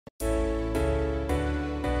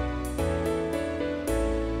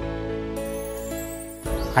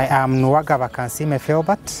I am Nwagaba Kansime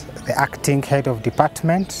Philbert, the Acting Head of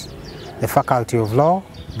Department, the Faculty of Law,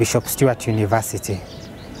 Bishop Stewart University.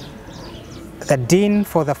 The Dean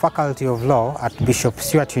for the Faculty of Law at Bishop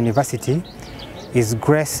Stewart University is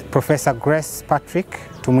Professor Grace Patrick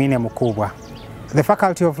Tumwine Mukubwa. The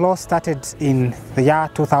Faculty of Law started in the year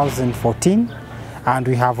 2014, and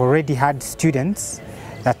we have already had students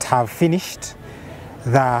that have finished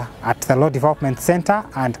at the Law Development Center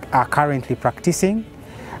and are currently practicing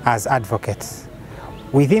as advocates.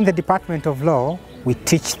 Within the Department of Law, we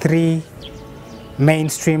teach 3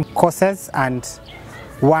 mainstream courses and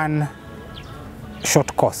 1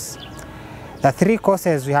 short course. The 3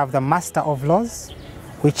 courses, we have the Master of Laws,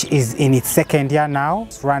 which is in its 2nd year now,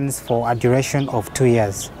 runs for a duration of 2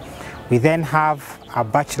 years. We then have a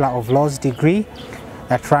Bachelor of Laws degree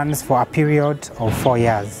that runs for a period of 4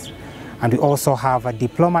 years. And we also have a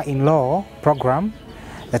Diploma in Law program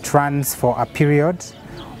that runs for a period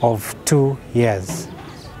of 2 years.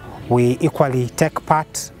 We equally take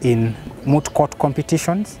part in moot court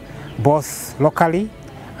competitions, both locally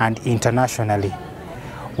and internationally.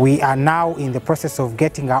 We are now in the process of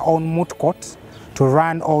getting our own moot court to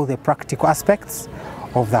run all the practical aspects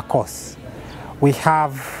of the course. We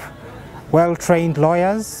have well-trained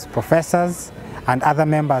lawyers, professors, and other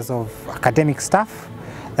members of academic staff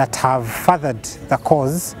that have furthered the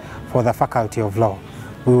cause for the Faculty of Law.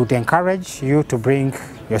 We would encourage you to bring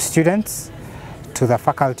your students to the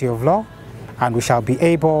Faculty of Law, and we shall be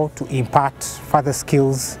able to impart further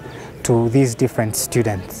skills to these different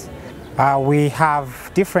students. We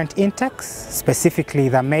have different intakes, specifically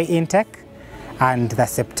the May intake and the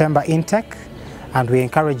September intake, and we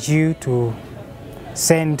encourage you to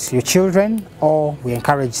send your children, or we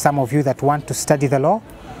encourage some of you that want to study the law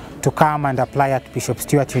to come and apply at Bishop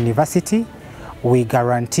Stewart University. We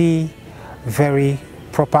guarantee very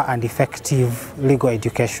proper and effective legal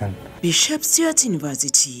education. Bishop Stewart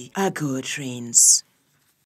University, our God reigns.